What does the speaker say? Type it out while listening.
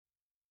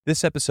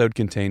This episode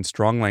contains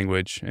strong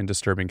language and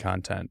disturbing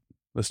content.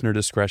 Listener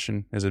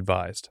discretion is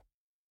advised.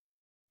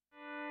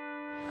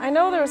 I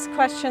know there was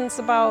questions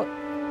about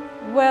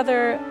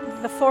whether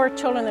the 4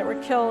 children that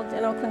were killed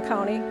in Oakland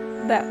County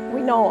that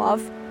we know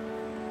of,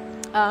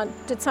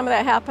 did some of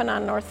that happen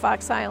on North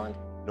Fox Island?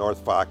 North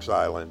Fox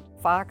Island.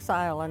 Fox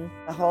Island.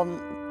 The whole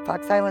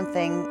Fox Island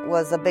thing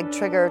was a big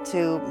trigger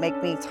to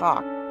make me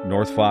talk.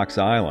 North Fox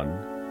Island.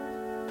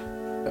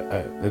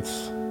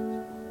 It's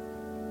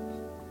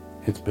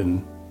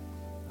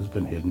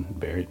been hidden,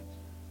 buried.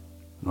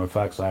 North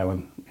Fox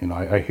Island.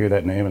 I hear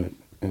that name and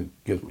it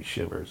gives me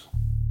shivers.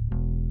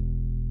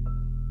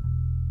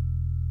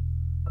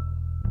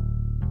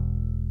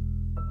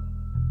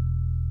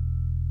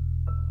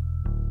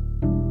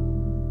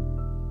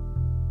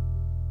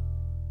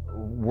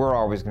 We're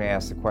always going to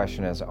ask the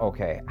question is,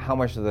 okay, how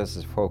much of this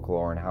is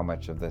folklore and how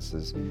much of this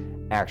is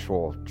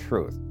actual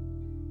truth?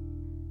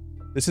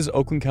 This is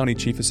Oakland County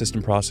Chief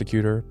Assistant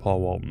Prosecutor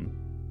Paul Walton.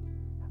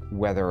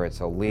 Whether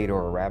it's a lead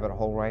or a rabbit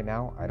hole right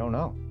now, I don't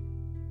know.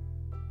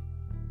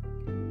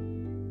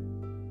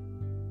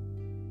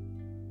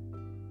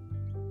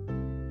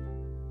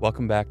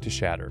 Welcome back to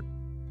Shattered.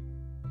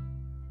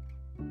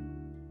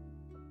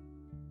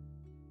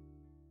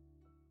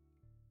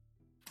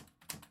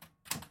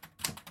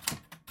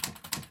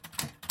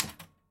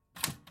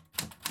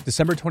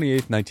 December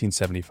 28,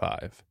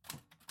 1975.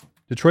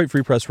 Detroit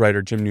Free Press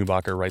writer Jim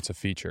Newbacher writes a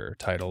feature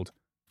titled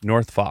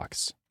North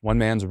Fox, One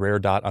Man's Rare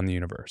Dot on the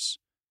Universe.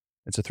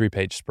 It's a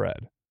 3-page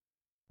spread.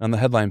 On the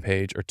headline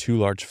page are 2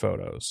 large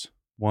photos.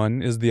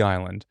 One is the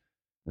island.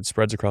 It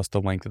spreads across the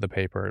length of the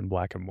paper in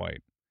black and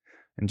white.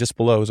 And just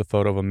below is a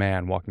photo of a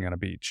man walking on a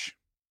beach.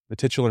 The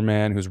titular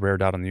man whose rare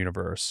dot on the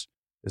universe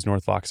is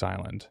North Fox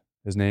Island.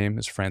 His name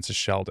is Francis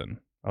Sheldon,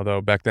 although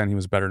back then he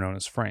was better known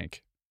as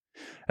Frank.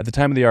 At the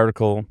time of the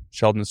article,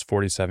 Sheldon is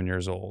 47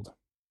 years old.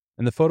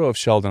 In the photo of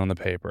Sheldon on the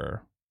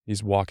paper,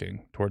 he's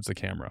walking towards the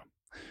camera.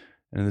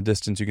 And in the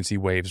distance, you can see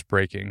waves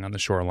breaking on the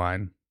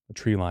shoreline, a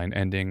tree line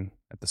ending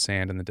at the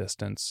sand in the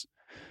distance.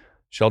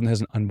 Sheldon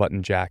has an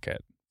unbuttoned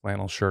jacket,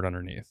 flannel shirt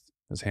underneath.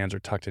 His hands are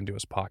tucked into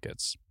his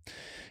pockets.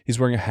 He's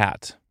wearing a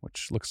hat,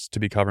 which looks to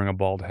be covering a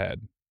bald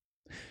head.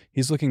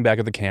 He's looking back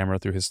at the camera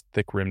through his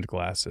thick-rimmed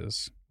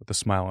glasses, with a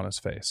smile on his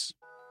face.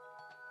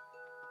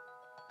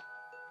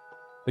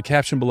 The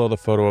caption below the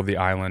photo of the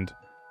island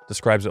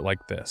describes it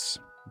like this.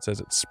 It says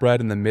it's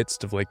spread in the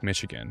midst of Lake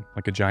Michigan,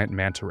 like a giant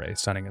manta ray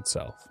sunning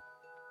itself,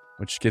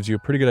 which gives you a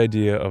pretty good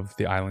idea of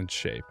the island's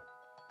shape.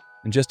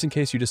 And just in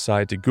case you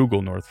decide to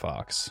Google North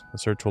Fox, the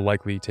search will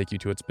likely take you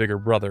to its bigger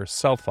brother,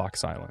 South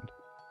Fox Island.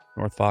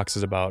 North Fox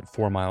is about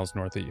 4 miles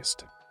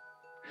northeast.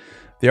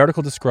 The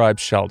article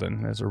describes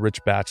Sheldon as a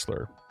rich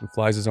bachelor who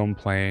flies his own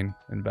plane,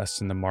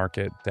 invests in the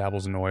market,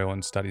 dabbles in oil,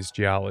 and studies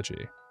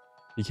geology.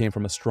 He came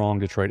from a strong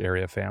Detroit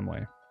area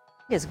family.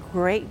 His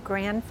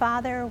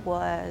great-grandfather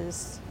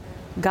was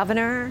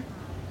governor,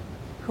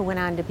 who went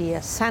on to be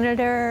a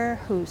senator,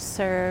 who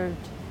served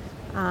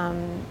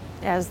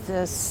as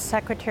the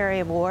Secretary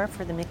of War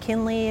for the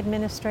McKinley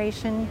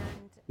administration.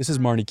 This is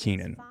Marnie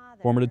Keenan,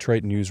 former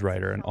Detroit news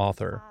writer and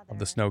author of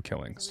The Snow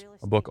Killings,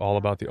 a book all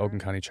about the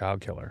Oakland County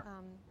child killer.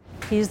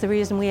 He's the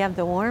reason we have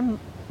the War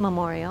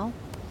Memorial.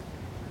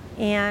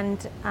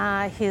 And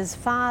his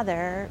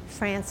father,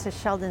 Francis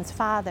Sheldon's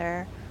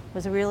father,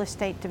 was a real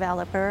estate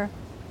developer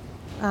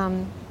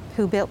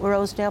who built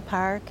Rosedale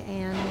Park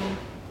and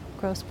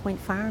Grosse Pointe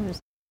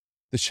Farms.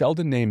 The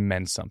Sheldon name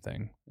meant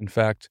something. In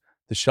fact,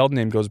 the Sheldon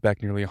name goes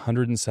back nearly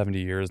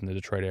 170 years in the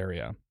Detroit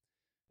area.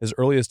 His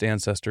earliest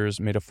ancestors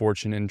made a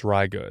fortune in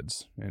dry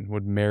goods and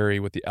would marry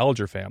with the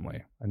Elger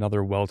family,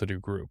 another well-to-do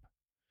group.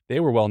 They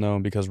were well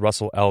known because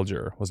Russell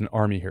Elger was an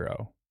Army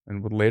hero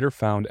and would later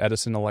found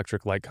Edison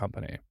Electric Light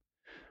Company.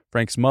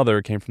 Frank's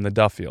mother came from the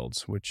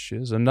Duffields, which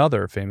is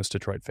another famous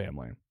Detroit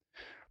family.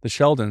 The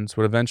Sheldons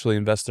would eventually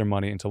invest their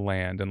money into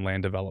land and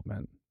land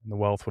development, and the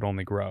wealth would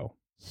only grow.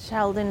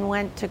 Sheldon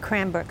went to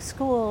Cranbrook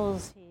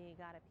schools.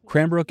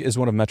 Cranbrook is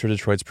one of Metro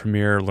Detroit's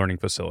premier learning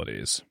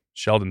facilities.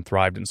 Sheldon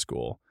thrived in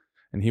school,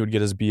 and he would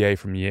get his BA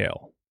from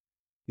Yale.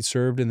 He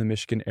served in the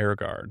Michigan Air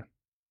Guard.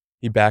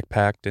 He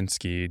backpacked and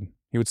skied.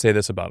 He would say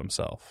this about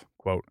himself,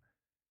 quote,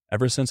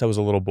 "Ever since I was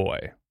a little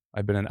boy,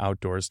 I've been an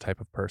outdoors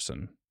type of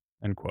person,"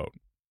 end quote.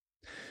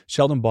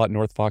 Sheldon bought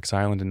North Fox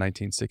Island in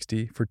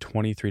 1960 for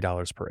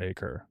 $23 per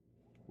acre,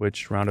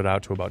 which rounded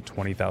out to about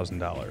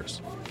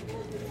 $20,000.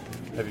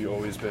 Have you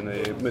always been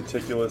a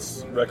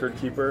meticulous record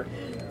keeper?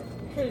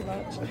 Pretty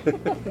much.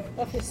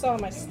 If you saw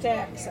my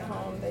stacks at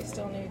home, they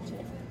still need to.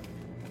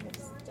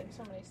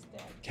 So many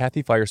stacks.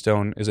 Kathy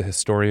Firestone is a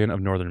historian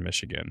of northern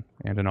Michigan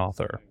and an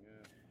author.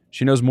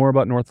 She knows more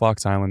about North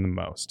Fox Island than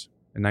most.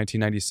 In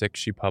 1996,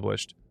 she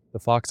published The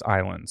Fox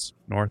Islands,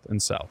 North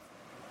and South.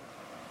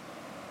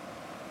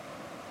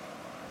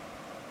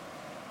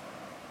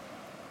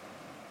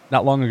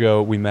 Not long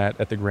ago, we met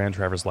at the Grand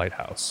Traverse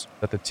Lighthouse,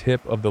 at the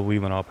tip of the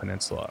Leelanau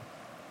Peninsula.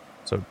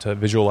 So to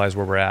visualize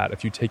where we're at,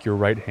 if you take your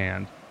right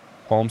hand,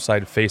 palm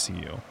side facing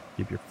you,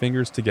 keep your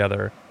fingers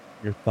together,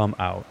 your thumb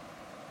out,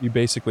 you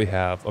basically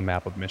have a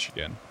map of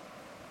Michigan.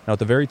 Now, at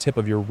the very tip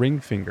of your ring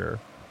finger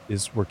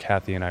is where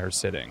Kathy and I are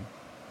sitting.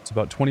 It's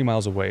about 20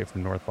 miles away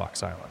from North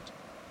Fox Island.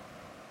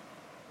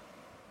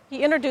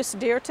 He introduced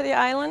deer to the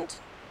island,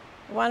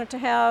 wanted to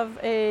have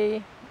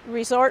a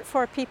resort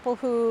for people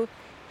who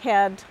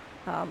had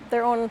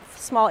their own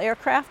small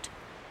aircraft,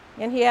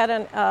 and he had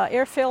an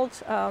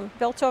airfield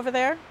built over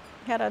there,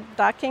 had a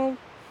docking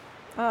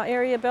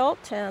area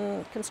built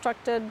and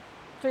constructed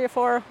 3 or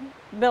 4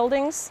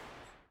 buildings.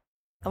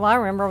 Well, I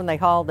remember when they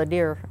hauled the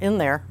deer in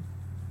there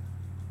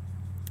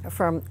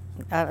from,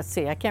 let's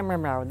see, I can't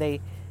remember now,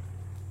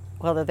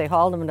 whether they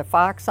hauled them to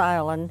Fox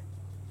Island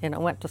and it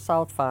went to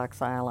South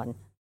Fox Island.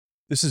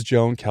 This is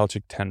Joan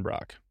Kalchik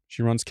Tenbrock.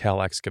 She runs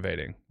Cal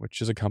Excavating,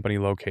 which is a company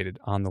located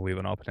on the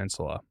Leelanau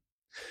Peninsula.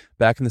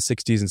 Back in the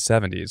 60s and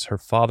 70s, her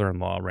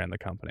father-in-law ran the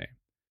company.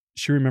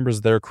 She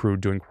remembers their crew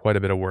doing quite a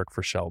bit of work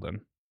for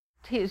Sheldon.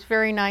 He's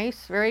very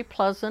nice, very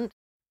pleasant.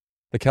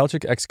 The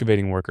Kalchik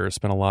Excavating workers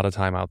spent a lot of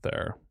time out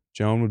there.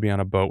 Joan would be on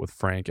a boat with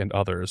Frank and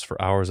others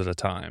for hours at a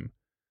time.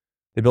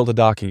 They built a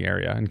docking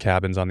area and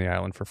cabins on the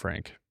island for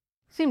Frank.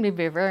 Seemed to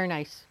be a very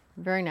nice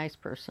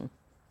person.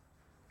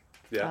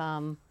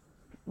 Yeah.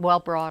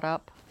 Well brought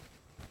up.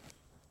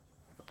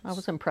 I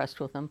was impressed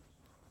with him.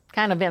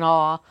 Kind of in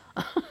awe.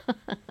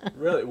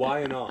 Really? Why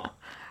in awe?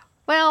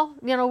 Well,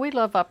 you know, we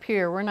live up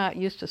here. We're not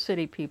used to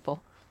city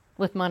people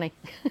with money.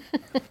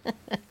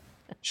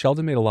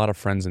 Sheldon made a lot of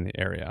friends in the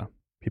area.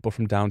 People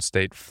from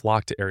downstate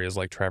flocked to areas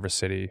like Traverse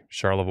City,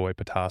 Charlevoix,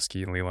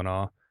 Petoskey, and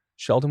Leelanau.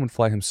 Sheldon would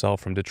fly himself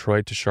from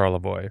Detroit to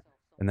Charlevoix,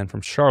 and then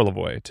from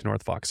Charlevoix to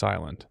North Fox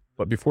Island.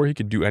 But before he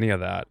could do any of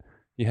that,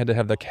 he had to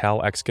have the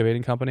Cal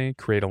Excavating Company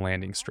create a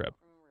landing strip.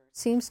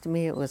 Seems to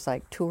me it was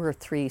like 2 or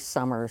 3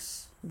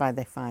 summers by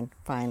they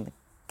finally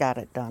got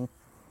it done.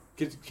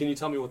 Can you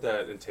tell me what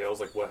that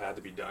entails? Like what had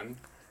to be done?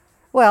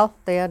 Well,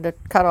 they had to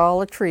cut all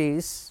the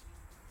trees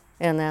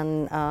and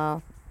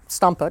then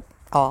stump it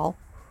all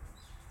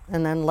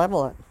and then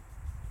level it.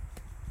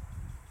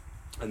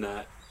 And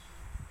that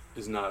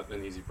is not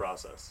an easy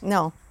process.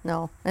 No.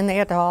 And they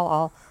had to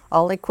haul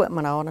all the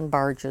equipment out in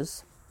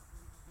barges.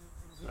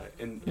 Right.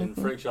 And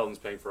Frank Sheldon's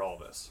paying for all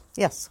this.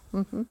 Yes.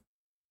 Mm-hmm.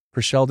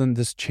 For Sheldon,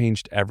 this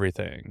changed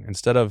everything.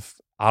 Instead of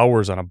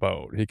hours on a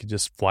boat, he could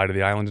just fly to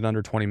the island in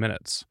under 20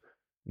 minutes.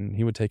 And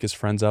he would take his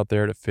friends out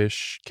there to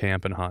fish,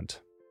 camp, and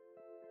hunt.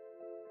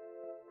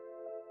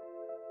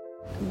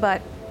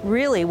 But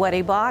really what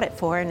he bought it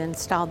for and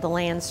installed the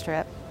land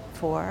strip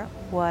for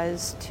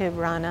was to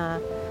run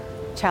a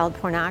child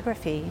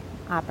pornography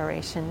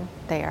operation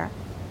there.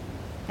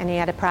 And he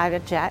had a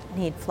private jet,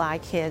 and he'd fly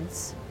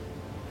kids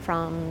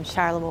from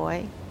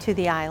Charlevoix to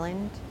the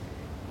island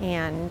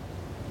and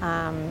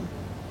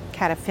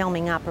had a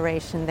filming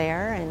operation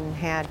there and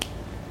had,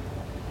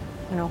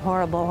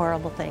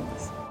 horrible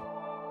things.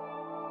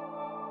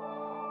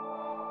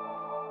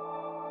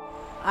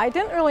 I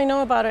didn't really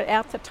know about it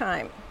at the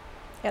time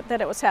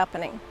that it was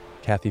happening.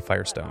 Kathy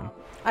Firestone.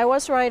 I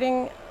was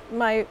writing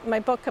my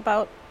book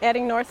about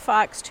adding North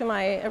Fox to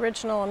my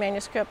original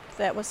manuscript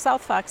that was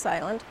South Fox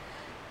Island.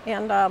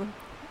 And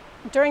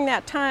during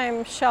that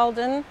time,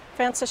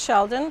 Francis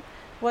Sheldon,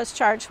 was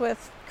charged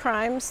with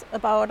crimes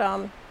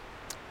about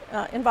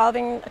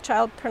involving a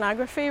child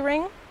pornography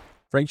ring.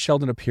 Frank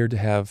Sheldon appeared to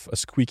have a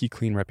squeaky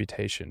clean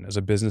reputation as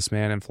a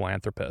businessman and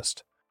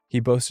philanthropist. He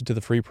boasted to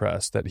the Free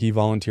Press that he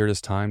volunteered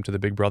his time to the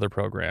Big Brother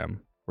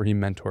program, where he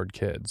mentored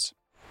kids.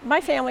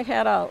 My family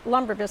had a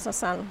lumber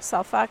business on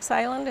South Fox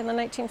Island in the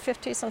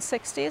 1950s and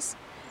 60s,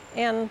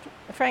 and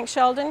Frank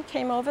Sheldon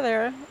came over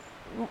there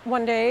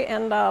one day,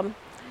 and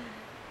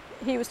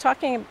he was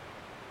talking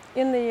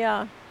in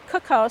the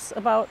cookhouse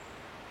about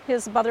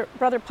his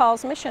brother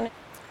Paul's mission,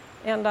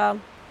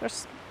 and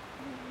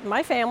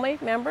my family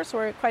members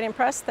were quite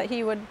impressed that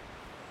he would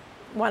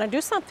want to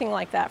do something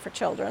like that for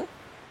children.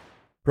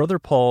 Brother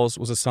Paul's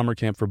was a summer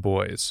camp for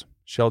boys.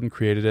 Sheldon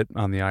created it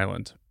on the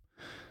island.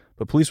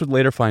 But police would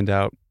later find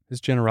out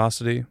his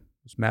generosity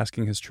was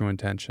masking his true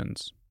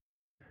intentions.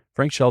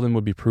 Frank Sheldon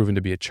would be proven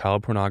to be a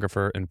child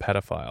pornographer and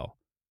pedophile.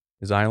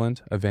 His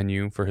island, a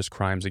venue for his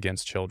crimes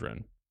against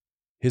children.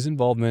 His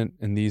involvement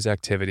in these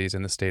activities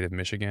in the state of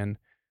Michigan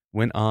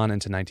went on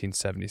into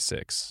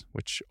 1976,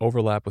 which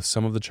overlapped with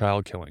some of the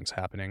child killings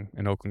happening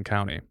in Oakland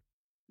County.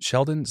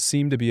 Sheldon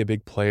seemed to be a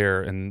big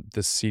player in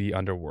this seedy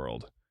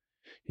underworld.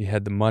 He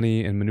had the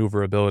money and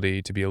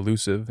maneuverability to be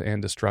elusive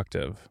and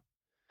destructive.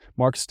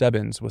 Mark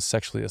Stebbins was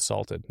sexually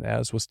assaulted,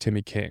 as was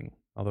Timmy King,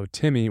 although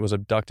Timmy was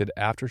abducted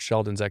after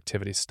Sheldon's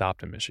activities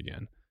stopped in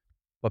Michigan.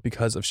 But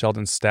because of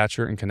Sheldon's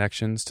stature and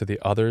connections to the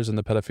others in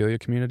the pedophilia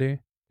community,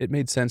 it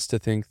made sense to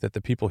think that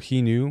the people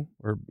he knew,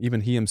 or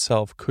even he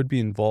himself, could be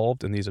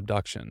involved in these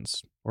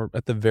abductions, or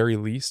at the very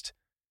least,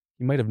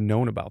 he might have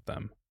known about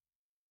them.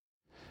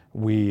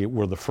 We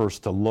were the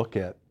first to look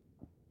at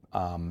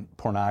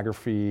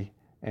pornography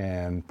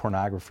and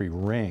pornography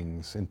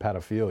rings in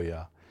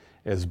pedophilia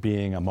as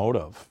being a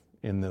motive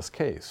in this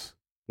case.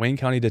 Wayne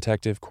County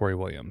Detective Corey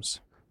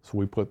Williams. So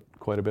we put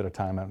quite a bit of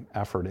time and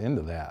effort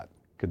into that.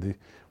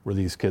 Were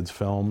these kids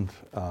filmed,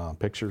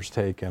 pictures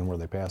taken, were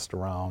they passed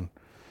around?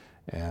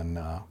 And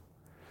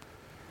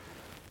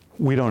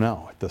We don't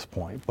know at this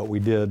point, but we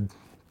did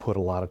put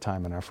a lot of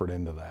time and effort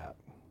into that.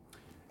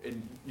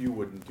 And you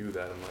wouldn't do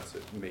that unless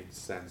it made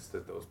sense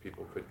that those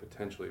people could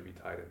potentially be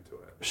tied into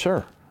it.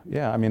 Sure.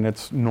 Yeah, I mean,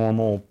 it's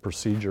normal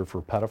procedure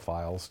for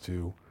pedophiles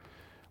to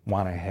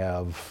want to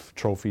have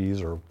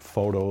trophies or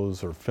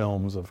photos or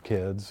films of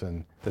kids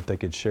and that they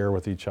could share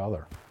with each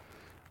other,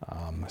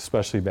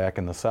 especially back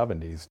in the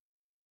 70s.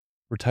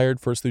 Retired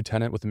First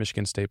Lieutenant with the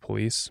Michigan State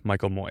Police,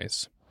 Michael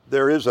Moyes.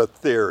 There is a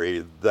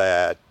theory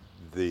that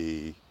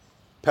the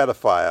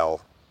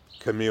pedophile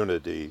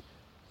community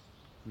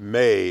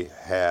may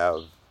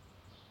have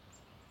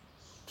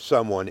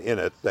someone in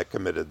it that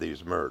committed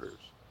these murders.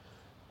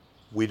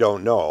 We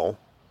don't know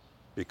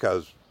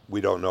because we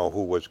don't know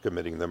who was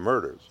committing the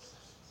murders.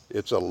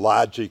 It's a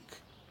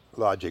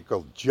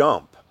logical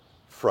jump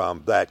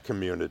from that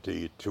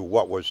community to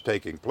what was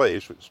taking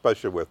place,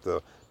 especially with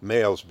the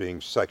males being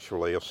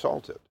sexually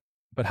assaulted.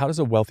 But how does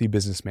a wealthy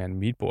businessman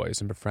meet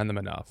boys and befriend them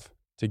enough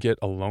to get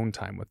alone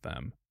time with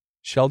them?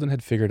 Sheldon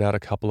had figured out a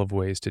couple of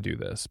ways to do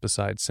this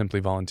besides simply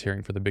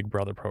volunteering for the Big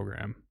Brother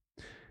program.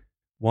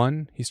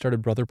 One, he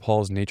started Brother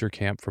Paul's Nature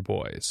Camp for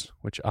Boys,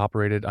 which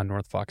operated on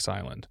North Fox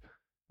Island.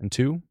 And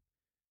two,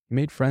 he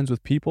made friends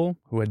with people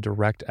who had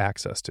direct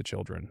access to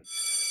children.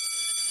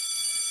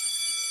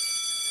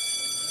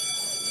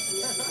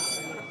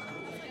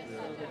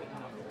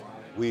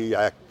 We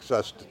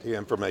accessed the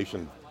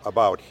information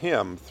about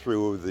him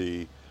through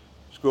the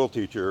school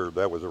teacher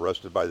that was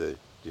arrested by the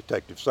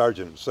detective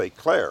sergeant in St.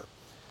 Clair.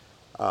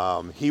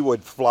 He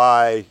would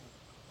fly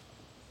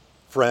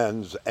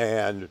friends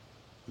and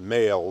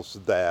males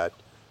that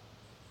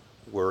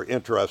were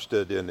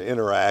interested in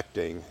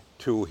interacting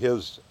to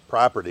his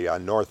property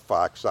on North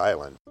Fox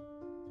Island.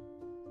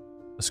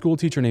 A school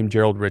teacher named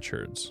Gerald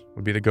Richards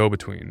would be the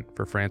go-between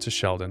for Francis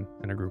Sheldon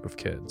and a group of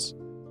kids.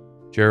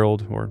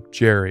 Gerald, or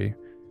Jerry,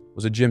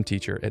 was a gym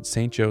teacher at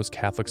St. Joe's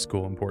Catholic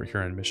School in Port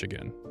Huron,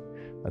 Michigan.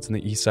 That's on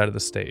the east side of the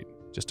state,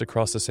 just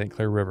across the St.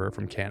 Clair River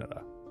from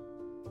Canada.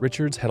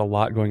 Richards had a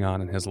lot going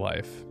on in his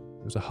life.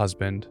 He was a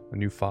husband, a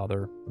new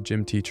father, a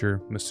gym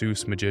teacher,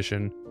 masseuse,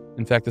 magician.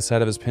 In fact, the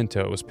side of his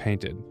Pinto was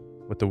painted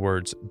with the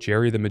words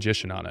Jerry the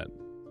Magician on it.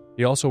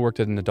 He also worked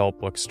at an adult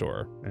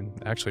bookstore and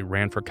actually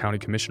ran for county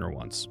commissioner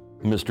once.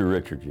 Mr.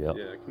 Richards, yeah.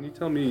 Yeah, can you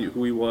tell me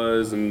who he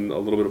was and a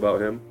little bit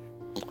about him?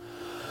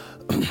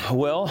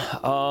 Well,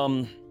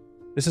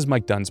 This is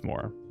Mike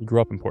Dunsmore. He grew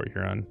up in Port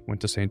Huron,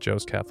 went to St.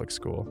 Joe's Catholic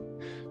School.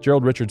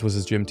 Gerald Richards was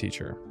his gym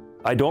teacher.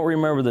 I don't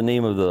remember the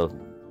name of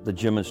the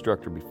gym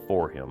instructor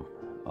before him,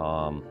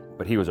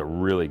 but he was a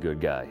really good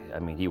guy. I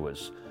mean,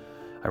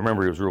 I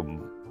remember he was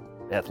real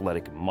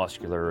athletic and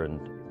muscular,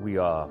 and we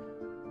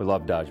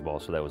loved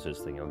dodgeball, so that was his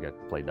thing. We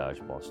got to play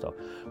dodgeball and stuff.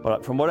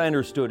 But from what I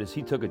understood is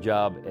he took a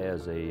job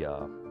as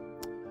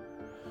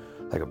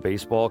like a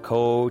baseball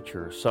coach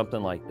or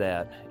something like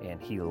that, and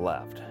he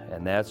left.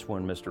 And that's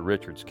when Mr.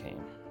 Richards came.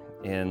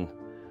 And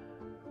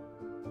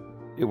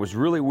it was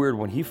really weird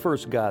when he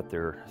first got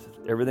there.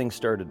 Everything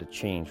started to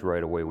change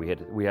right away. We had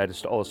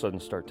to all of a sudden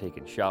start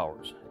taking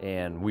showers,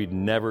 and we'd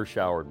never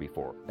showered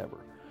before,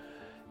 ever.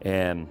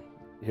 And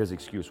his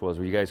excuse was,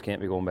 well, you guys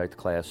can't be going back to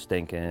class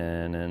stinking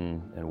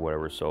and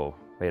whatever. So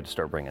we had to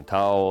start bringing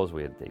towels.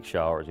 We had to take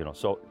showers,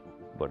 so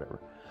whatever.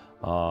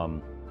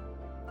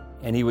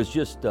 And he was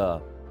just,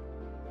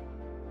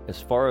 as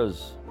far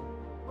as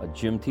a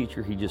gym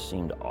teacher, he just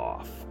seemed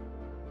off.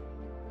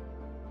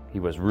 He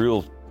was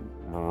real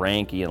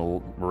ranky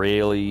and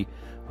raily.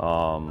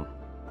 The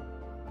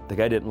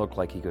guy didn't look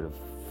like he could have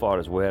fought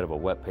his way out of a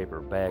wet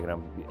paper bag.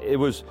 And it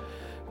was,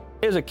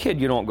 as a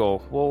kid, you don't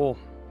go, well,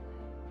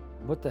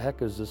 what the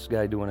heck is this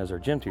guy doing as our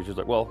gym teacher? It's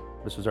like, well,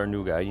 this is our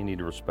new guy. You need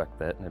to respect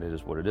that, and it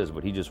is what it is.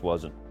 But he just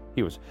wasn't.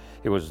 It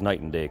was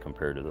night and day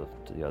compared to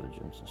the other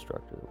gym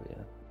instructor that we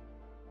had.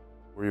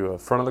 Were you a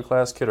front of the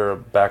class kid or a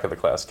back of the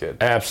class kid?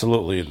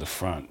 Absolutely in the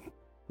front.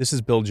 This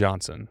is Bill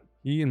Johnson.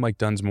 He and Mike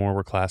Dunsmore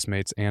were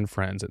classmates and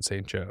friends at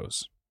St.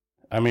 Joe's.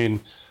 I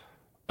mean,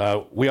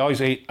 we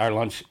always ate our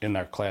lunch in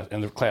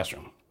the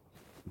classroom.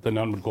 The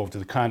nun would go over to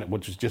the convent,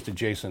 which was just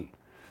adjacent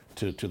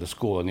to the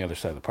school on the other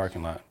side of the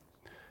parking lot.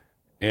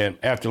 And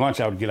after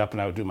lunch, I would get up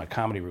and I would do my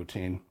comedy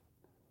routine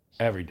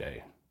every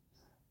day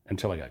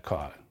until I got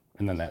caught,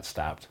 and then that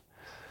stopped.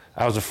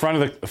 I was the front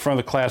of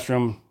the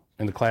classroom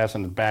in the class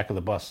and the back of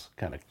the bus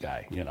kind of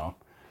guy,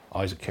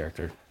 always a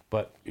character.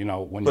 But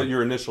But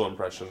your initial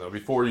impression though,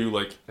 before you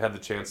had the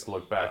chance to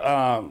look back.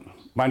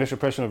 My initial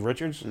impression of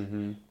Richards,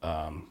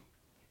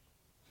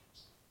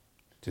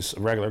 just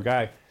a regular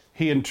guy.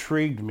 He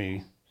intrigued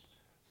me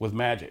with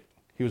magic.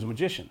 He was a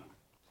magician.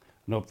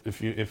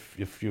 If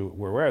you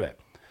were aware of that.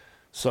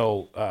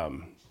 So,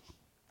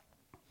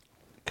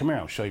 come here,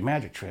 I'll show you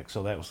magic tricks.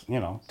 So that was,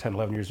 10,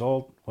 11 years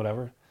old,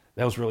 whatever.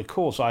 That was really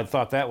cool. So I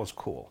thought that was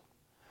cool.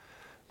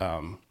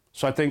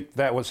 So I think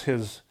that was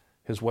his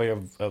way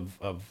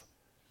of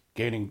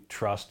gaining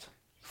trust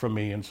from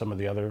me and some of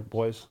the other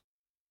boys.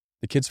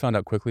 The kids found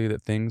out quickly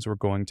that things were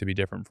going to be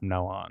different from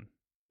now on.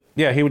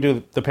 Yeah, he would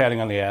do the patting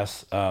on the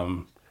ass.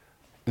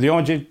 The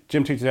only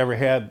gym teacher I ever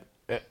had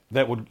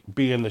that would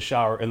be in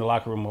the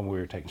locker room when we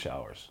were taking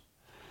showers.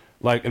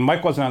 And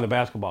Mike wasn't on the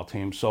basketball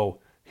team, so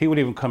he would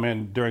even come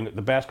in during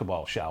the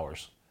basketball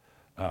showers.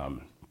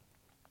 And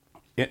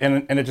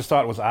I just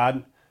thought it was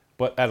odd,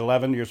 but at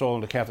 11 years old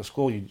in the Catholic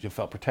school, you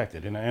felt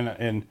protected, and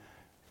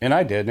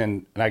I did,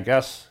 and I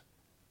guess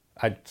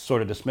I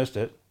sort of dismissed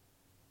it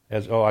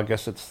as, oh, I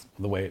guess that's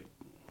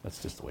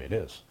just the way it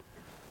is.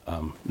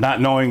 Not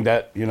knowing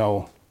that,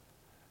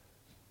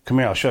 come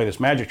here, I'll show you this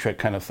magic trick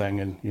kind of thing,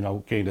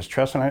 and, gained his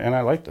trust, and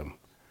I liked him.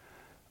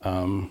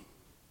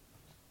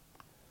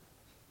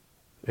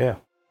 Yeah.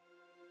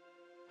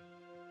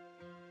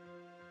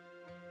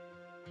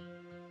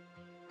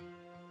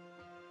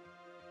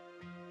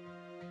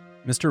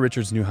 Mr.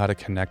 Richards knew how to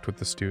connect with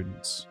the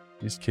students.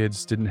 These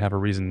kids didn't have a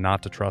reason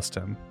not to trust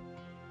him.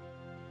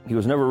 He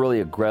was never really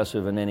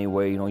aggressive in any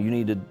way. You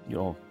needed,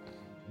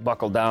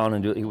 buckle down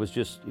and do it. He was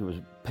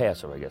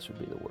passive, I guess would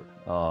be the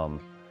word.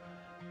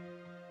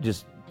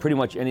 Just pretty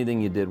much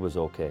anything you did was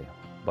okay,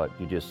 but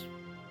you just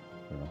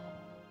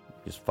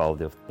followed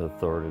the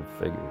authoritative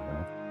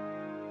figure.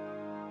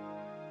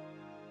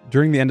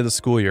 During the end of the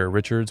school year,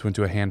 Richards went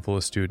to a handful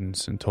of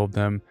students and told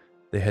them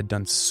they had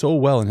done so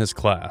well in his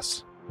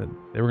class that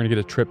they were going to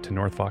get a trip to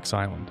North Fox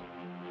Island.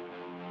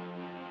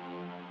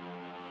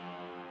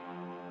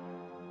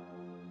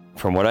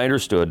 From what I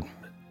understood,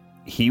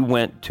 he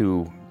went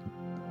to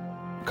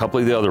a couple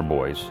of the other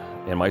boys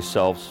and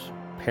myself's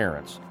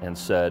parents and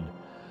said,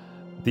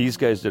 these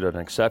guys did an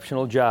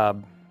exceptional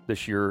job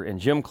this year in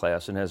gym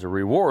class, and as a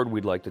reward,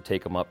 we'd like to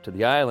take them up to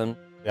the island.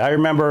 I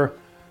remember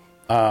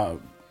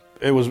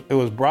it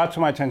was brought to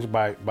my attention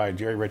by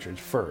Jerry Richards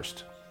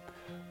first.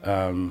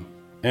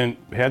 And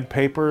had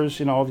papers,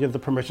 you had the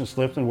permission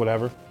slips and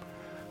whatever.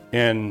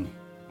 And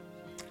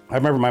I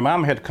remember my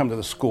mom had to come to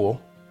the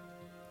school.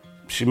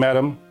 She met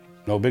him,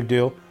 no big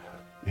deal.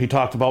 He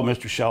talked about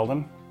Mr.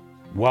 Sheldon,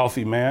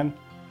 wealthy man.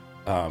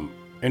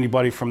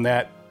 Anybody from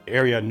that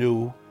area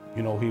knew,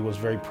 he was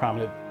very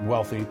prominent,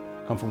 wealthy,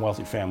 come from a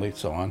wealthy family,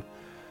 so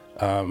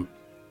on.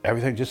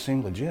 Everything just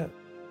seemed legit.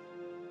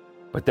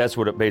 But that's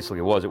what it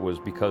basically was. It was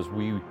because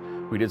we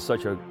did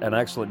such an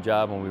excellent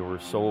job and we were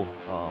so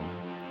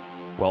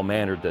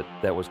well-mannered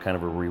that was kind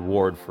of a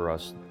reward for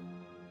us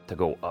to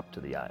go up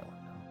to the island.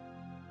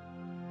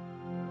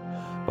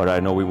 But I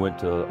know we went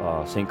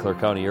to St. Clair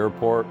County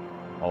Airport.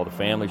 All the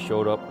family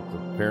showed up with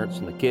the parents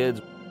and the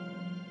kids.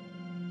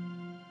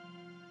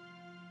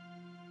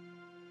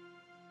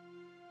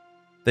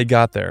 They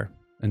got there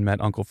and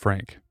met Uncle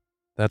Frank.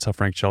 That's how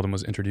Frank Sheldon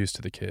was introduced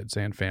to the kids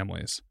and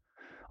families.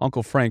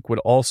 Uncle Frank would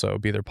also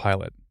be their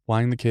pilot,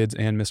 flying the kids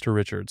and Mr.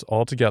 Richards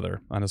all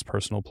together on his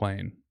personal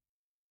plane.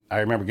 I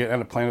remember getting on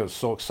the plane, I was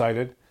so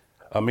excited.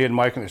 Me and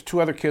Mike, and there's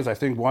two other kids. I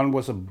think one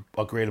was a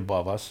grade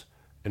above us,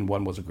 and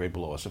one was a grade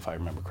below us, if I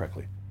remember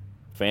correctly.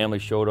 Family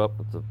showed up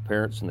with the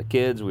parents and the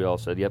kids. We all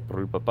said, yep,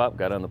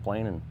 got on the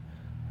plane, and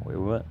away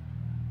we went.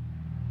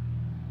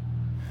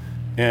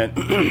 And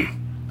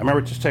I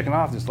remember just taking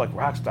off, just like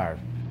rock stars.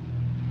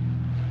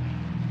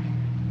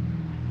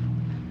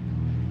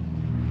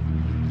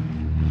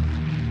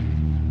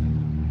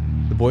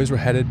 The boys were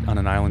headed on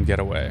an island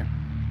getaway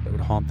that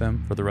would haunt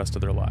them for the rest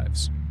of their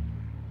lives.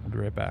 I'll be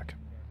right back.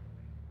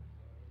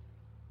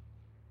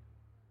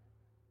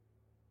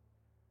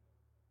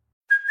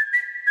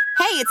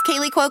 Hey, it's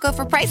Kaylee Cuoco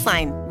for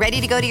Priceline.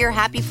 Ready to go to your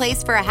happy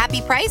place for a happy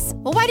price?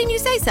 Well, why didn't you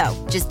say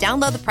so? Just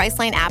download the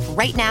Priceline app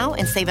right now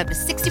and save up to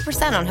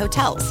 60% on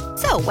hotels.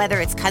 So whether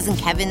it's Cousin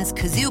Kevin's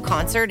Kazoo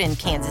Concert in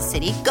Kansas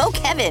City, go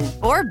Kevin,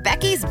 or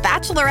Becky's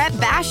Bachelorette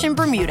Bash in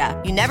Bermuda,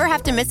 you never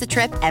have to miss a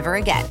trip ever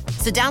again.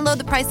 So download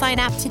the Priceline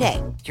app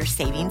today. Your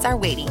savings are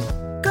waiting.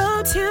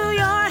 Go to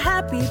your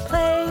happy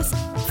place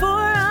for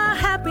a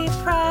happy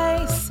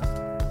price.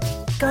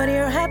 Go to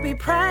your happy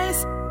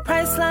price,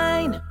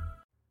 Priceline.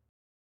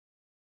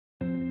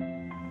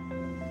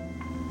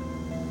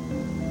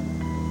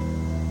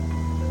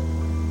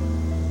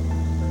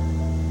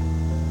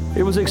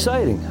 It was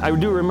exciting. I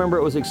do remember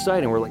it was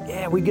exciting. We're like,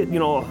 yeah, we get,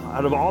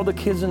 out of all the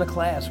kids in the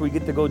class, we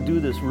get to go do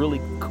this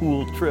really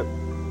cool trip.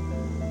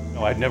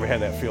 I'd never had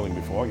that feeling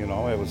before, it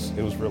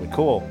was really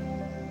cool.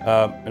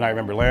 And I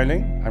remember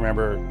landing, I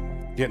remember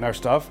getting our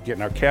stuff,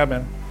 getting our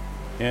cabin,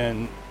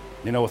 and,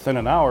 within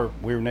an hour,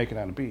 we were naked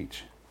on the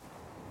beach.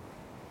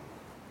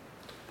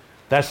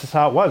 That's just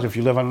how it was. If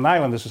you live on an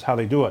island, this is how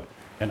they do it,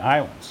 in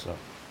islands. So.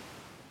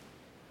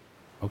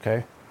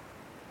 Okay?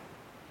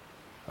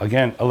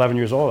 Again, 11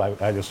 years old,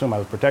 I'd assume I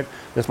was protected.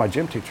 That's my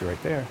gym teacher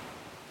right there.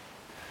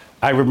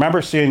 I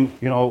remember seeing,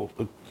 when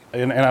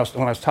I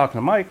was talking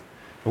to Mike,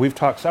 and we've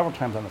talked several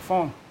times on the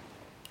phone,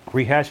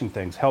 rehashing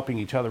things, helping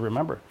each other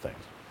remember things.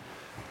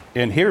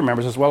 And he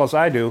remembers as well as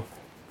I do,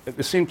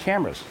 the same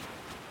cameras.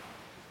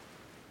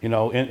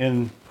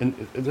 And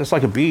it's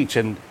like a beach,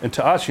 and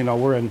to us,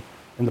 we're in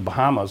the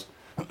Bahamas.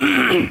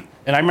 And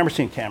I remember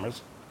seeing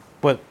cameras,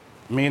 but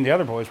me and the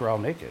other boys were all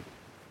naked.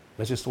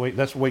 That's just the way,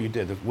 that's what you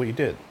did, that's what you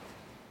did.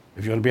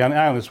 If you want to be on the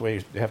island, that's what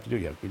you have to do,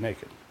 you have to be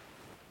naked.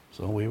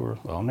 So we were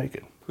all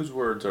naked. Whose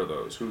words are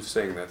those? Who's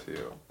saying that to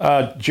you?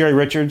 Jerry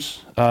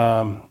Richards.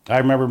 I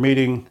remember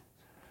meeting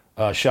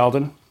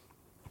Sheldon.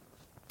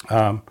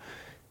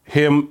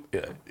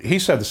 He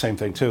said the same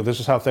thing too. This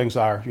is how things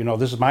are. You know,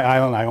 this is my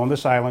island. I own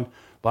this island.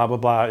 Blah blah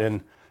blah.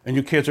 And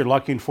you kids are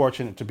lucky and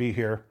fortunate to be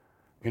here.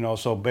 You know,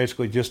 so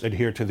basically just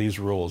adhere to these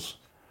rules.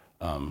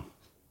 And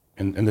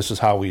this is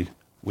how we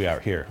are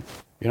here.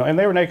 You know, and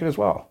they were naked as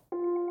well.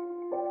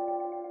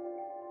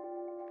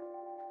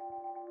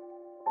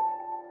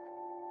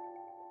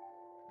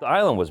 The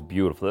island was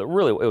beautiful. It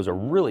was a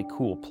really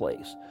cool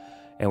place.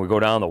 And we go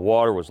down, the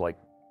water was like,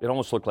 it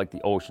almost looked like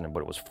the ocean, but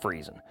it was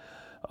freezing.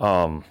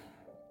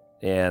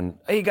 And,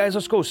 hey guys,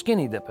 let's go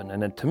skinny dipping.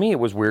 And then to me it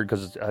was weird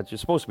because it's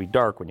supposed to be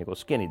dark when you go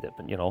skinny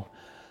dipping, you know.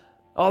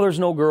 Oh, there's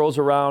no girls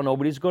around,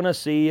 nobody's gonna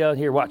see you.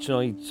 Here, watch. So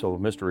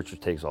Mr.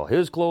 Richards takes all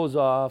his clothes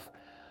off,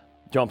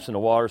 jumps in the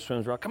water,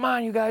 swims around. Come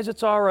on, you guys,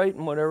 it's all right,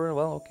 and whatever.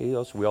 Well, okay,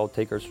 so we all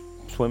take our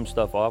swim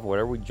stuff off,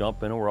 whatever. We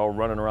jump in, and we're all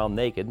running around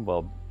naked.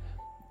 Well,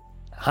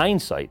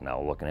 hindsight now,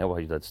 looking at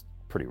it, that's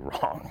pretty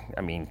wrong.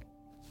 I mean,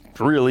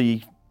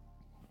 really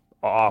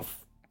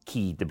off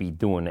key to be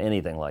doing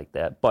anything like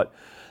that. But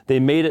they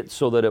made it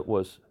so that it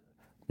was,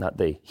 not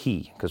they,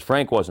 he, because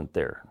Frank wasn't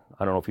there.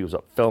 I don't know if he was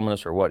up filming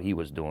us or what he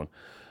was doing.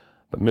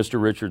 But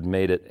Mr. Richards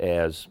made it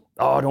as,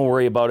 oh, don't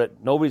worry about it.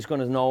 Nobody's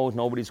going to know.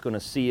 Nobody's going to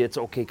see it. It's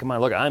okay. Come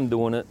on, look, I'm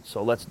doing it,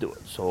 so let's do it.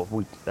 So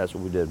that's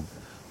what we did.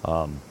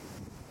 Come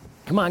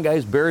on,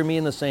 guys, bury me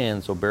in the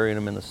sand. So burying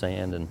him in the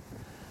sand, and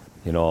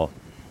you know,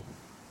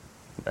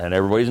 and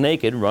everybody's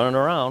naked, running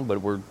around, but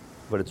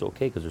it's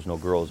okay because there's no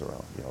girls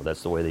around. You know,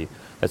 that's the way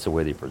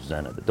they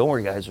presented it. Don't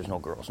worry, guys, there's no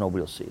girls.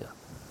 Nobody will see you.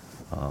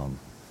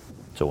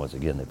 So once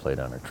again, they played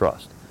on our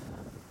trust.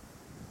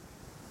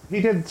 He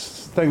did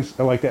things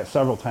like that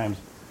several times,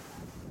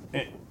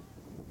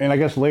 and I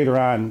guess later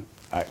on,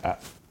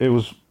 it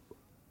was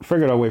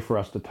figured out a way for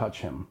us to touch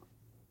him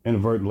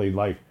inadvertently.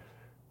 Like,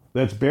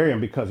 let's bury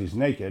him because he's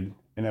naked,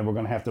 and then we're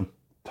going to have to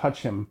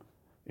touch him,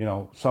 you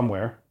know,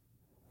 somewhere.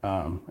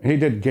 He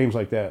did games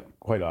like that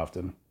quite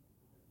often.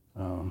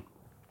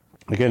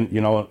 Again,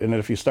 you know, and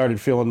if you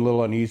started feeling a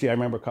little uneasy, I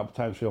remember a couple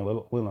times feeling a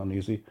little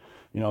uneasy.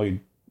 You know,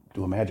 you'd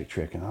do a magic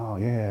trick, and oh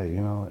yeah,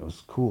 you know, it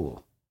was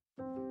cool.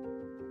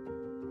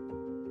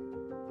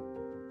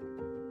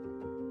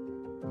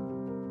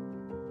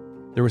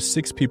 There were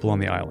 6 people on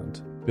the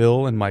island.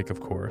 Bill and Mike, of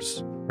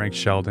course, Frank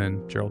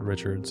Sheldon, Gerald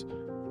Richards,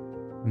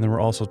 and there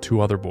were also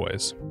 2 other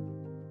boys.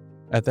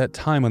 At that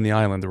time on the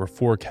island, there were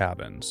 4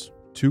 cabins,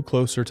 2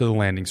 closer to the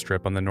landing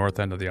strip on the north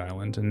end of the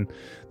island, and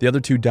the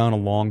other 2 down a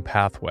long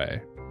pathway,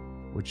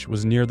 which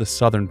was near the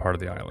southern part of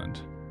the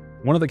island.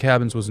 One of the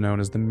cabins was known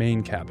as the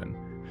main cabin.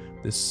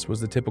 This was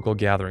the typical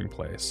gathering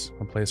place,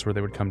 a place where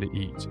they would come to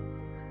eat.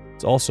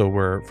 It's also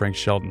where Frank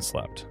Sheldon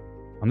slept.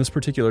 On this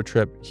particular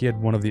trip, he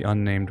had one of the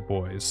unnamed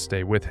boys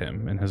stay with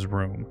him in his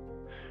room.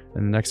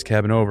 In the next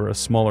cabin over, a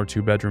smaller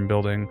 2-bedroom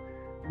building,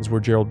 is where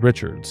Gerald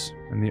Richards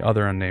and the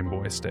other unnamed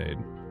boy stayed.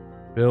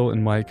 Bill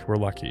and Mike were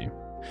lucky,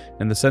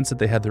 in the sense that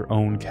they had their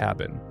own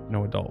cabin,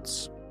 no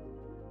adults.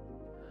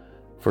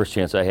 First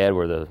chance I had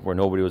where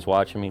nobody was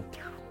watching me,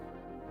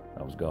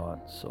 I was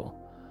gone. So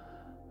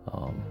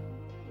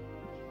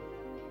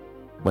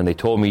when they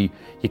told me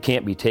you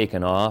can't be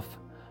taken off,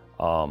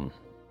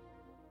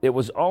 it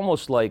was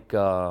almost like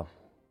going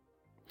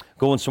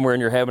somewhere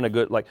and you're having a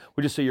good, like,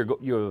 we just say you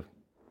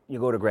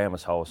go to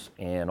grandma's house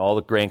and all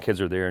the grandkids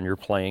are there and you're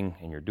playing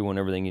and you're doing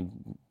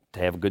everything to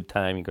have a good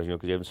time because you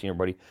haven't seen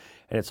everybody,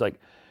 and it's like,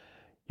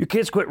 you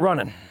kids quit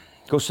running,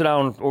 go sit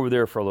down over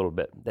there for a little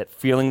bit. That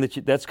feeling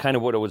that's kind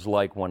of what it was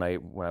like when I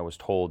was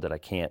told that I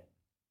can't,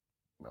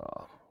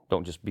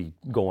 don't just be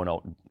going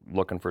out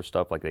looking for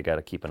stuff, like they got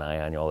to keep an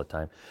eye on you all the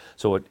time.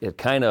 So it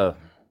kind of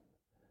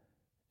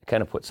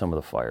put some of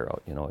the fire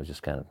out, you know. It was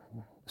just kind of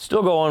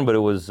still going, but it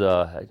was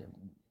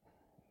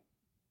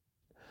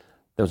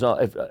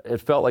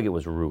it felt like it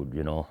was rude,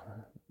 you know.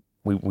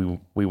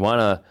 We want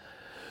to,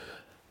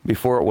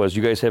 before it was,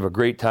 you guys have a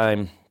great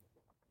time,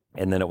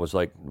 and then it was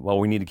like, well,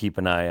 we need to keep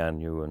an eye on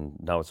you, and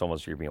now it's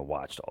almost you're being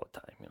watched all the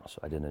time, you know. So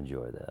I didn't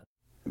enjoy that.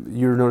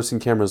 You're noticing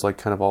cameras like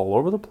kind of all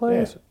over the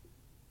place? Yeah.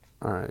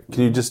 All right.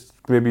 Can you just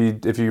maybe,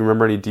 if you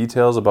remember any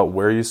details about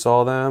where you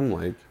saw them?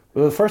 Like,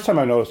 well, the first time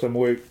I noticed them,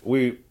 we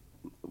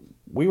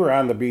were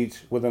on the beach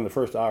within the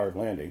first hour of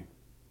landing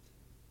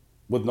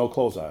with no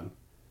clothes on.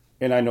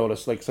 And I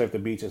noticed, like, say if the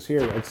beach is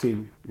here, I'd see,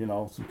 you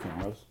know, some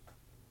cameras,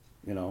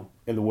 you know,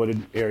 in the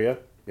wooded area,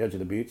 the edge of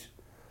the beach.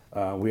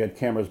 We had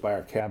cameras by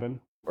our cabin.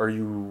 Are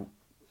you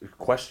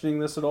questioning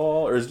this at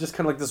all? Or is it just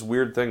kind of like this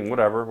weird thing,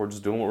 whatever, we're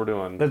just doing what we're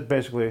doing? That's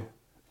basically,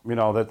 you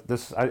know,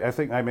 I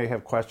think I may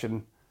have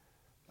questioned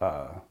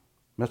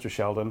Mr.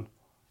 Sheldon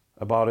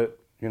about it,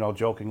 you know,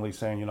 jokingly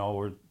saying, you know,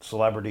 we're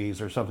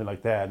celebrities or something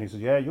like that. And he said,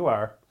 yeah, you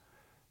are.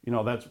 You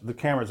know, that's the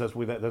cameras, that's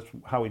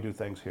how we do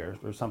things here,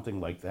 or something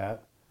like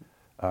that.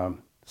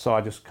 So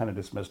I just kind of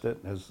dismissed it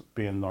as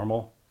being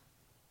normal.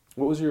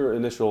 What was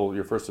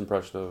your first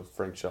impression of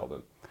Frank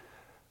Sheldon?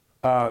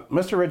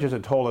 Mr. Richards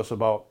had told us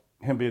about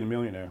him being a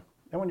millionaire.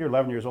 And when you're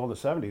 11 years old in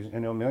the 70s, you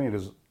know, a million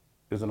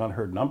is an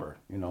unheard number,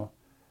 you know.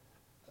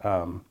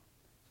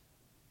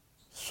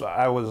 So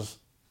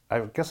I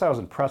guess I was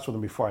impressed with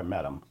him before I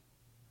met him.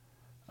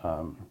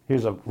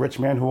 He's a rich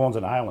man who owns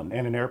an island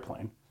and an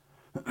airplane.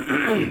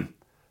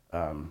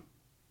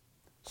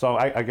 So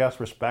I guess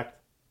respect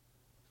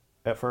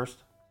at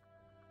first.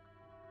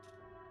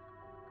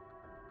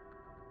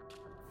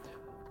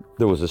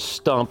 There was a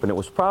stump, and it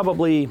was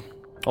probably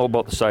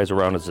about the size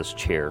around as this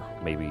chair,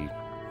 maybe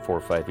 4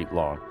 or 5 feet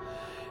long.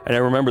 And I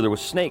remember there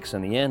was snakes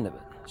on the end of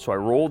it. So I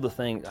rolled the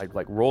thing, I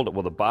rolled it,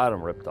 well, the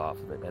bottom ripped off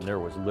of it, and there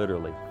was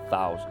literally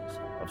thousands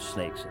of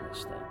snakes in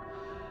this thing.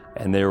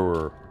 And there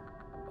were,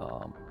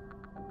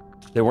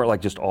 they weren't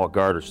like just all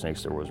garter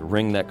snakes. There was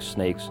ringneck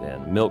snakes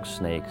and milk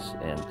snakes,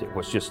 and it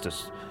was just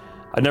this,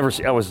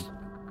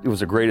 it was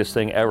the greatest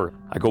thing ever.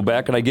 I go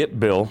back and I get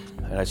Bill,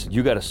 and I said,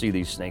 you got to see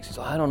these snakes. He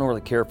said, I don't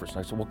really care for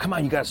snakes. I said, well, come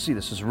on, you got to see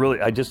this. This is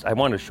really, I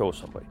wanted to show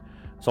somebody.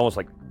 It's almost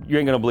like, you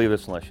ain't going to believe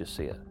this unless you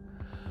see it.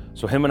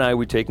 So him and I,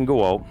 we take and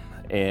go out,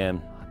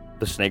 and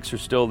the snakes are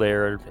still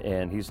there,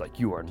 and he's like,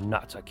 you are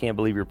nuts. I can't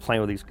believe you're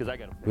playing with these, because I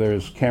got them.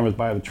 There's cameras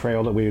by the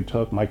trail that we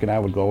took. Mike and I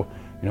would go,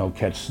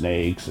 catch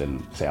snakes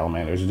and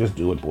salamanders and just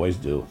do what boys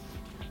do.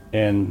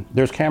 And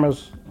there's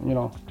cameras,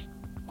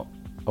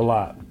 a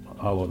lot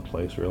all over the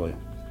place, really.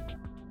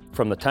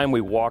 From the time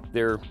we walked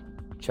there,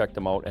 checked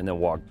them out, and then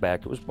walked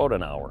back, it was about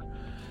an hour.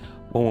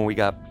 Well, when we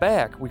got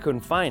back, we couldn't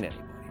find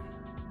anybody.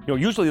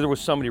 Usually there was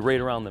somebody right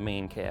around the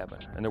main cabin,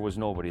 and there was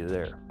nobody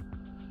there.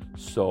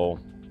 So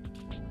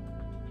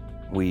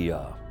we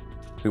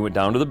went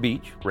down to the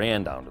beach,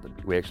 ran down to the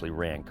beach. We actually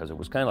ran, because it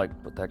was kind of like,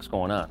 what the heck's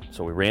going on?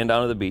 So we ran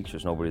down to the beach,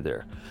 there's nobody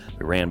there.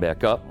 We ran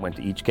back up, went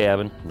to each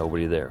cabin,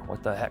 nobody there.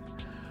 What the heck?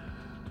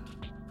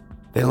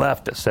 They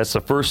left us. That's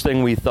the first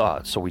thing we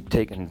thought. So we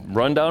take and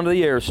run down to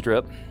the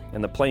airstrip,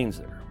 and the plane's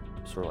there.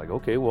 So we're like,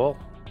 okay, well,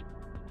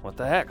 what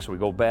the heck? So we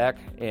go back,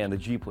 and the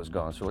Jeep was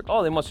gone. So we're like,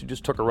 oh, they must have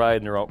just took a ride,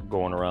 and they're out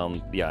going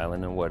around the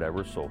island and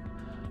whatever. So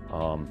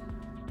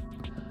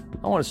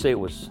I want to say it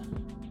was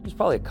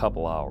probably a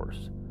couple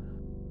hours.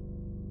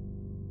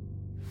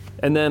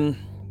 And then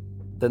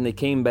they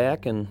came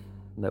back, and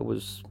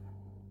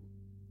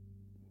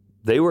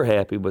they were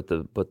happy, but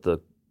the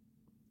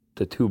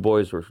two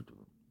boys were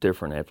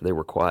different after. They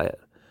were quiet.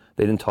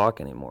 They didn't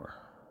talk anymore.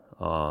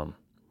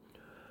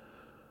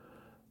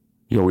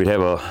 We would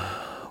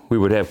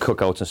have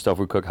cookouts and stuff.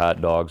 We'd cook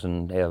hot dogs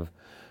and have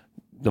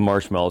the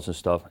marshmallows and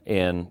stuff.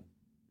 And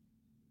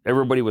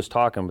everybody was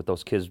talking, but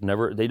those kids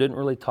they didn't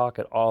really talk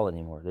at all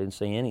anymore. They didn't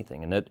say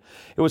anything. And it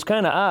was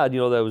kind of odd,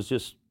 that was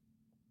just,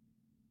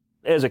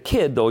 as a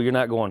kid though, you're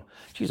not going,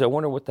 geez, I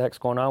wonder what the heck's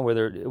going on with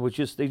her. It was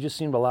just, they just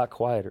seemed a lot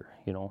quieter,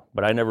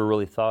 but I never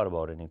really thought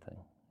about anything.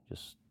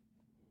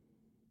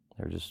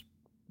 They're just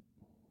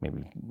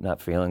maybe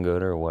not feeling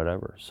good or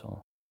whatever,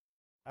 so.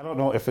 I don't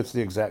know if it's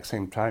the exact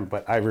same time,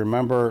 but I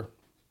remember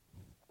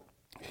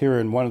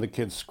hearing one of the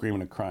kids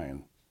screaming and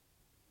crying,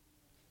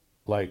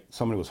 like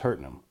somebody was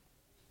hurting him.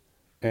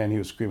 And he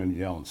was screaming and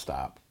yelling,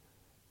 stop.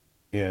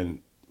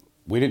 And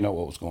we didn't know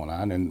what was going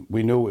on, and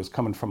we knew it was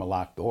coming from a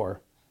locked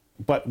door.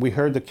 But we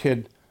heard the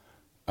kid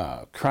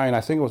crying.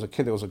 I think it was a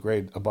kid that was a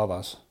grade above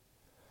us.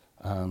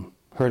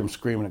 Heard him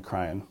screaming and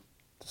crying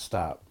to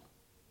stop.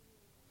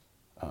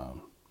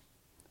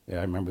 Yeah,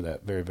 I remember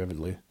that very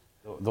vividly.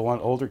 The one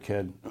older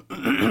kid,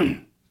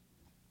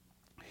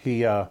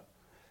 he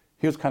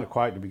was kind of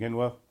quiet to begin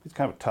with. He's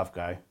kind of a tough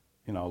guy,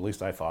 at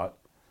least I thought.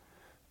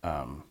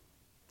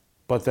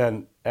 But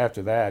then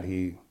after that,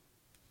 he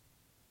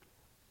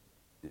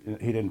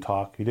didn't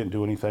talk. He didn't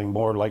do anything.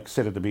 More like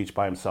sit at the beach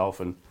by himself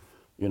and,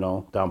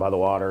 down by the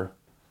water.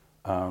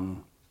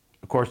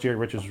 Of course, Jerry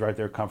Richards was right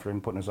there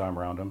comforting, putting his arm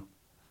around him,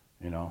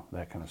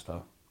 that kind of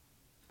stuff.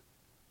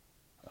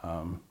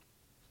 I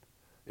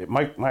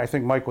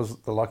think Mike was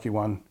the lucky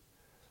one.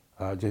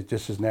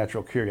 Just his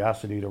natural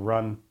curiosity to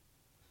run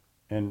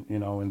and,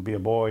 and be a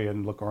boy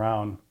and look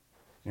around,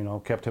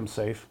 kept him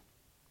safe,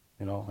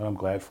 and I'm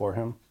glad for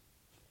him.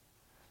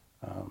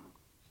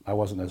 I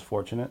wasn't as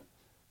fortunate,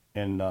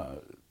 and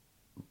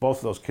both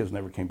of those kids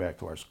never came back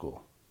to our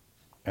school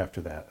after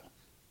that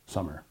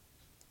summer.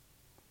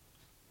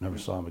 Never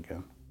saw them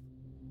again.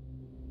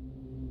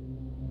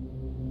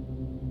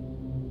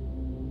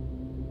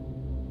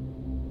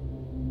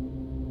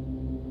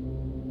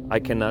 I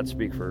cannot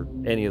speak for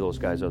any of those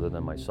guys other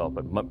than myself,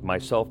 but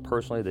myself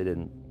personally, they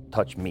didn't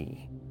touch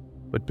me.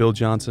 But Bill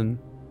Johnson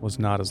was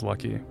not as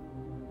lucky.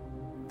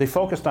 They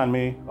focused on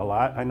me a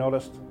lot, I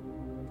noticed.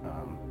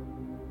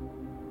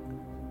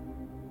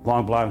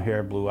 Long blonde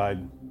hair,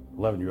 blue-eyed,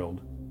 11-year-old.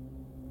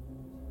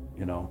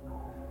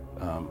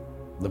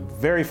 The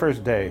very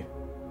first day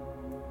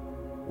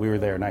we were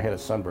there, and I had a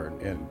sunburn,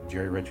 and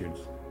Jerry Richards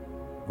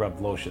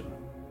rubbed lotion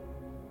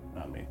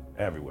on me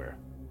everywhere.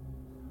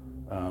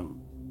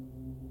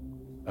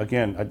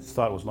 Again, I just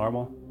thought it was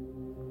normal.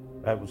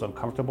 That was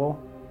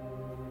uncomfortable.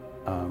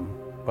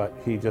 But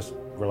he just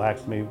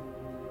relaxed me.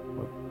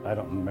 I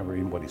don't remember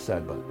even what he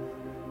said, but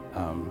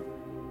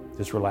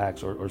just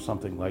relax or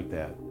something like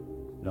that.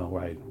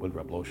 Where I would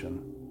rub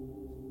lotion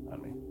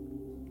on me.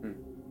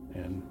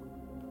 And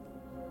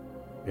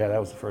yeah, that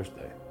was the first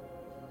day.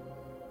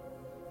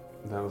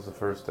 That was the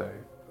first day.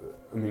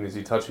 I mean, is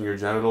he touching your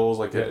genitals?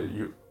 Like,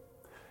 yeah.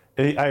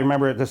 I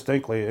remember it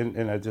distinctly,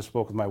 and I just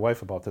spoke with my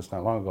wife about this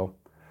not long ago.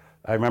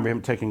 I remember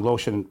him taking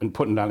lotion and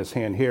putting it on his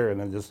hand here, and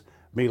then just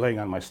me laying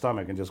on my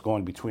stomach and just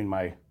going between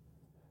my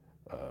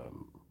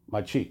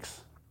my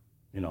cheeks,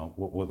 you know,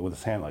 with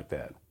his hand like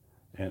that.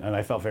 And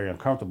I felt very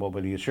uncomfortable,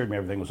 but he assured me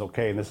everything was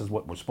okay, and this is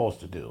what we're supposed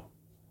to do.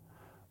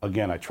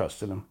 Again, I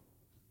trusted him.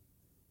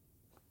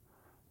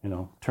 You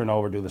know, turn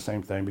over, do the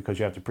same thing, because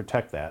you have to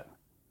protect that.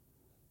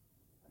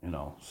 You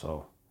know,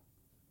 so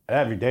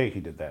every day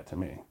he did that to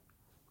me.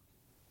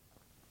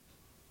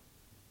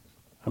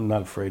 I'm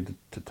not afraid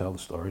to tell the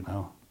story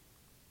now.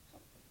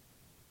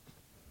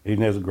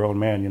 Even as a grown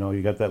man, you know,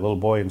 you got that little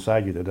boy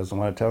inside you that doesn't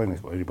want to tell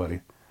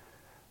anybody.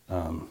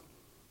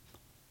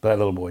 But that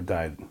little boy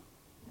died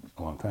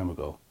a long time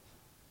ago,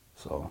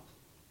 so.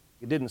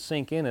 It didn't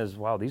sink in as,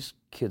 wow, these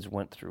kids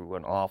went through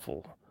an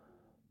awful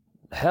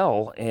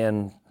hell,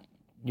 and,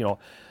 you know,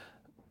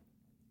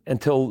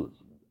 until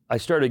I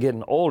started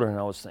getting older and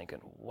I was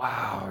thinking,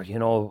 wow, you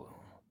know,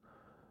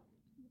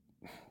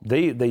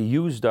 they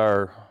used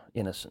our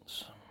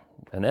innocence,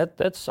 and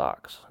that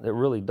sucks. It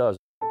really does.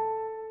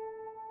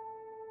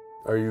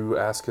 Are you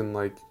asking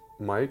like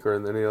Mike or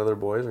any other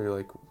boys? Are you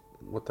like,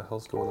 what the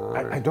hell's going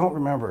on? I don't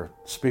remember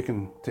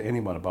speaking to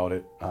anyone about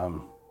it.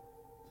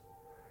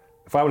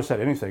 If I would have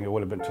said anything, it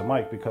would have been to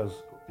Mike,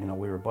 because, you know,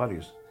 we were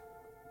buddies.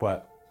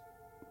 But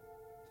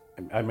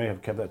I may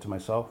have kept that to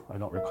myself. I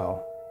don't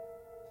recall.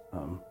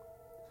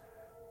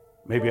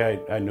 Maybe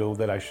I knew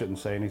that I shouldn't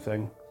say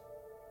anything.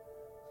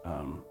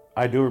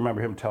 I do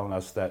remember him telling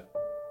us that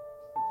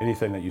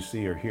anything that you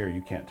see or hear,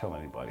 you can't tell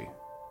anybody,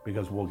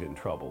 because we'll get in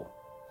trouble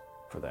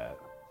for that.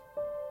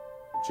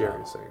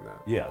 Jerry saying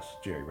that? Yes,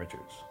 Jerry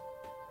Richards.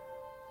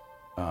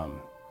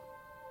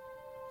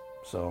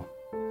 So,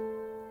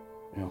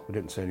 you know, we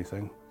didn't say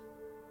anything.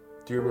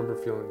 Do you remember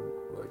feeling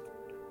like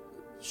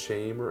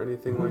shame or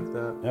anything like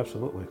that?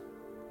 Absolutely.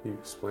 Can you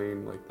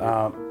explain like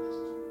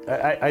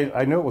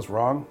I knew it was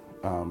wrong.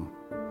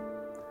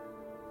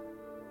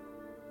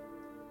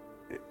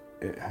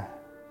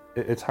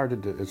 It's hard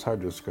to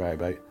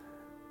describe.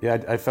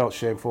 I felt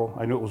shameful.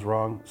 I knew it was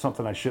wrong,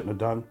 something I shouldn't have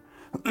done.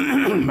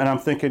 And I'm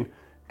thinking,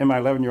 in my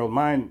 11-year-old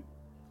mind,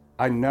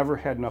 I never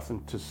had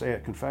nothing to say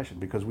at confession,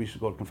 because we used to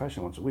go to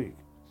confession once a week.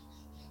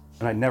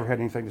 And I never had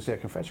anything to say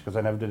at confession because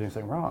I never did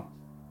anything wrong.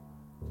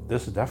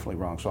 This is definitely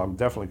wrong, so I'm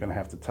definitely going to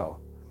have to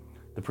tell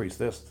the priest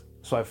this.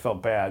 So I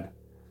felt bad.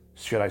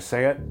 Should I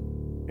say it?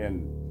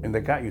 And they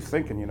got you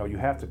thinking, you know, you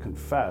have to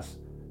confess,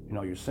 you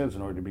know, your sins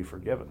in order to be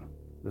forgiven.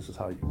 This is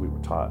how we were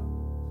taught.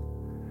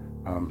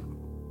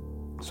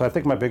 So I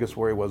think my biggest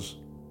worry was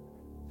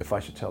if I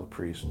should tell the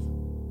priest,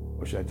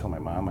 or should I tell my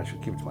mom? I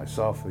should keep it to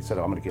myself. They said,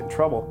 oh, I'm going to get in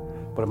trouble,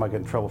 but I might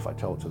get in trouble if I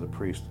tell it to the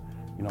priest.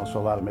 You know, so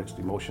a lot of mixed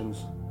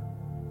emotions.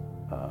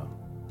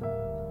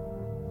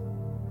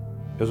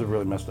 It was a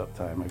really messed up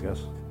time, I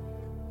guess.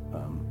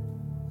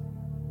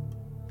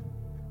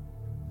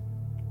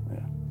 Yeah.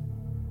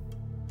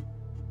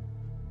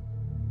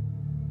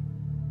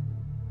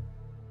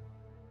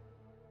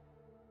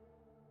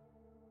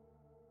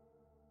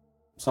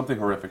 Something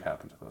horrific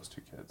happened to those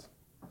two kids.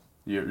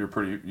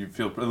 You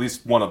feel at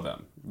least one of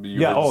them.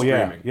 You yeah. heard Oh,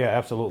 screaming. yeah. Yeah,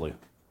 absolutely.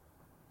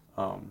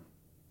 And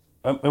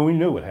we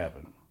knew what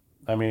happened.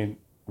 I mean,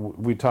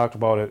 we talked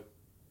about it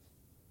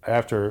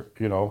after,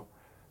 you know,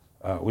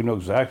 we knew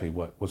exactly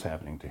what was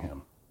happening to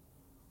him.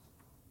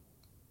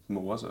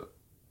 What was it?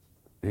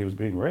 He was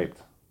being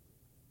raped.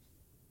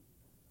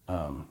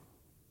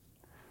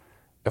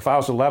 If I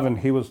was 11,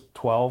 he was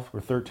 12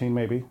 or 13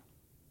 maybe.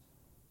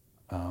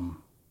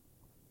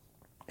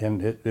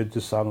 And it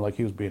just sounded like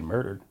he was being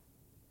murdered,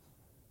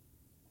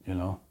 you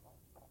know?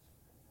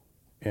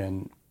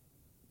 And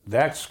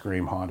that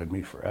scream haunted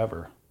me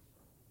forever.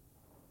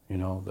 You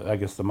know, I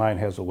guess the mind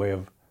has a way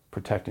of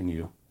protecting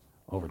you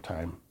over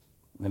time,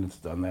 and it's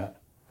done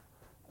that.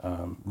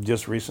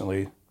 Just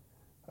recently,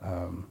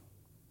 all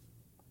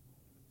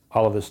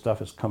of this stuff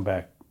has come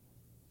back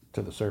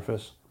to the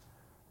surface,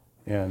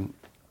 and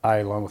I,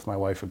 along with my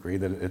wife, agree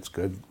that it's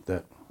good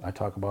that I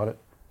talk about it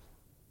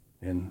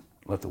and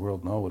let the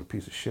world know what a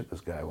piece of shit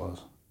this guy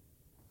was.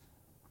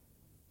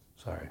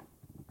 Sorry.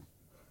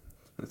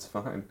 It's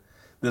fine.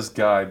 This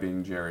guy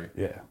being Jerry.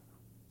 Yeah.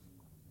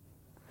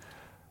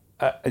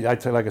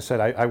 Like I said,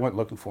 I went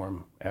looking for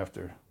him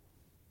after,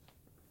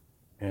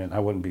 and I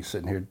wouldn't be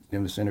sitting here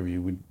in this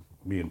interview. We'd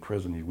be in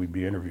prison. We'd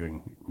be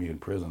interviewing me in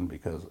prison,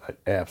 because I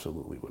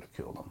absolutely would have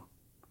killed him.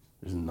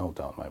 There's no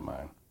doubt in my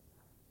mind.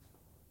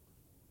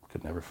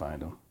 Could never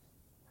find him.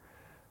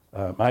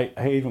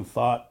 I even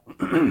thought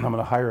I'm going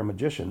to hire a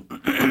magician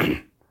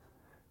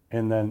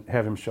and then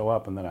have him show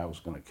up, and then I was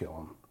going to kill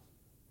him.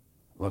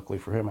 Luckily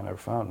for him, I never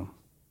found him.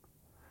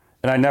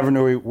 And I never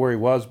knew where he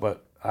was,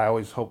 but I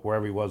always hoped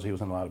wherever he was in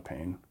a lot of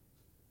pain.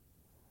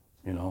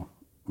 You know,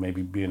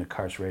 maybe being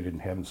incarcerated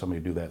and having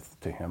somebody do that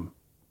to him.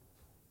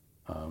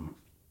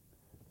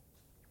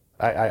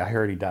 I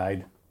heard he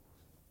died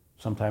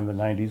sometime in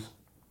the 90s.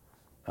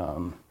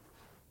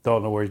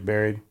 Don't know where he's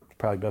buried. It's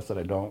probably best that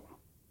I don't.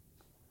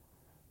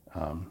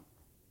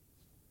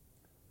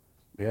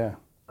 Yeah,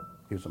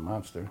 he was a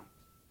monster.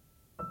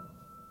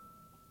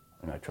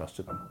 and I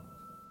trusted him.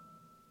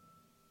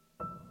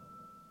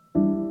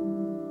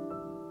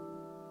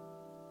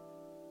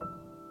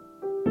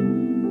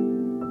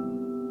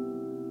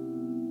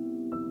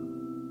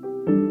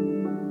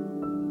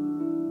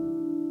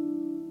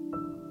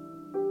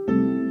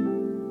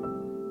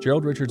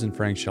 Gerald Richards and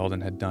Frank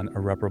Sheldon had done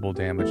irreparable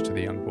damage to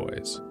the young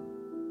boys.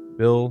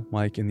 Bill,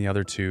 Mike, and the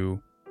other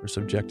two were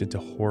subjected to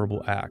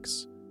horrible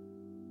acts,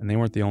 and they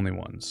weren't the only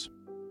ones.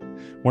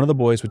 One of the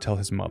boys would tell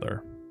his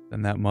mother,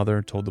 then that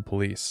mother told the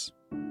police,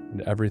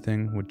 and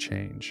everything would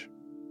change.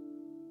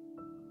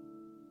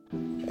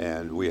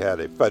 And we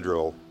had a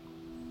federal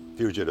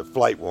fugitive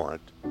flight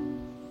warrant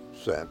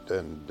sent,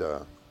 and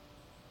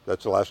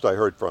that's the last I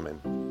heard from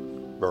him,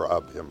 or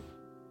of him.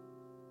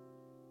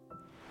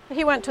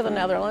 He went to the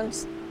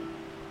Netherlands,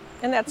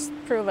 and that's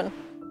proven.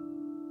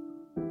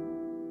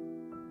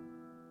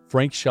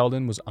 Frank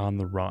Sheldon was on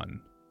the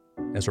run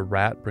as a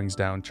rat brings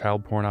down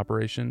child porn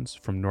operations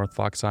from North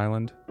Fox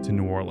Island to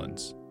New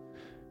Orleans.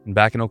 And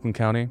back in Oakland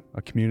County,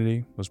 a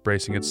community was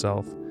bracing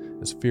itself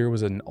as fear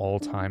was at an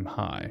all-time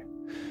high.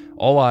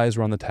 All eyes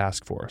were on the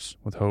task force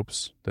with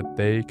hopes that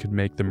they could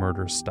make the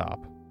murders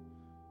stop.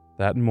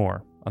 That and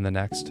more on the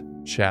next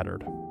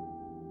Shattered.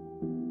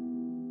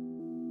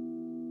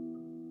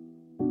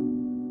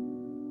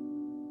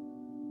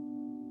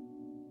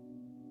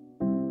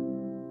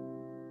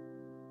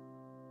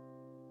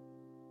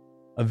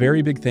 A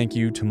very big thank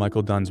you to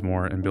Michael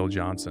Dunsmore and Bill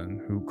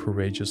Johnson, who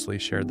courageously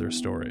shared their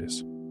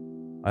stories.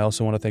 I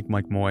also want to thank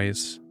Mike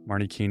Moyes,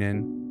 Marnie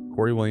Keenan,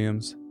 Corey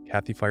Williams,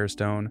 Kathy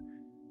Firestone,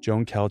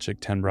 Joan Kalchik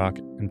Tenbrock,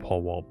 and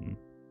Paul Walden.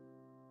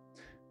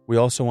 We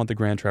also want the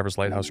Grand Traverse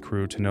Lighthouse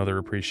crew to know they're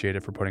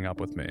appreciated for putting up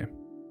with me.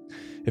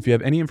 If you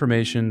have any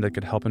information that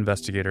could help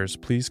investigators,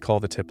 please call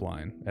the tip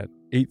line at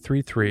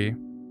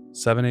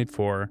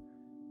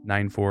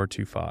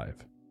 833-784-9425.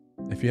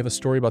 If you have a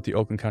story about the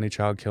Oakland County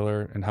child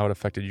killer and how it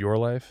affected your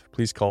life,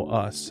 please call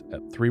us at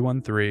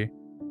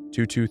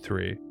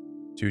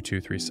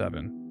 313-223-2237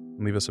 and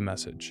leave us a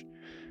message.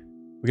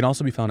 We can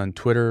also be found on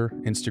Twitter,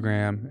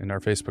 Instagram, and our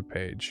Facebook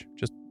page.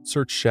 Just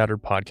search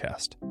Shattered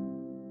Podcast.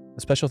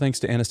 A special thanks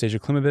to Anastasia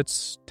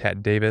Klimovitz,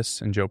 Tat Davis,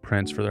 and Joe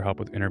Prince for their help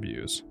with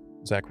interviews.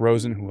 Zach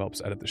Rosen, who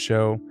helps edit the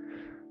show.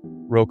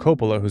 Ro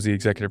Coppola, who's the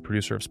executive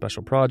producer of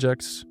Special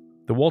Projects.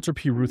 The Walter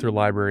P. Reuther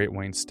Library at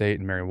Wayne State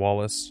and Mary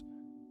Wallace.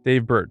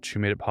 Dave Birch, who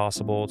made it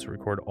possible to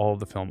record all of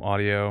the film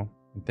audio,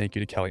 and thank you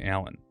to Kelly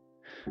Allen.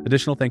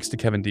 Additional thanks to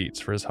Kevin Dietz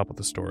for his help with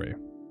the story.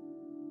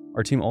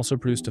 Our team also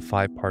produced a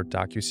 5-part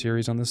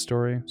docuseries on this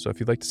story, so if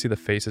you'd like to see the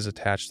faces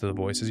attached to the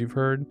voices you've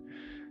heard,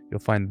 you'll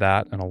find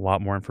that and a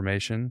lot more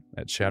information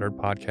at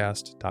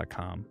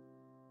shatteredpodcast.com.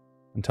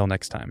 Until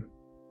next time.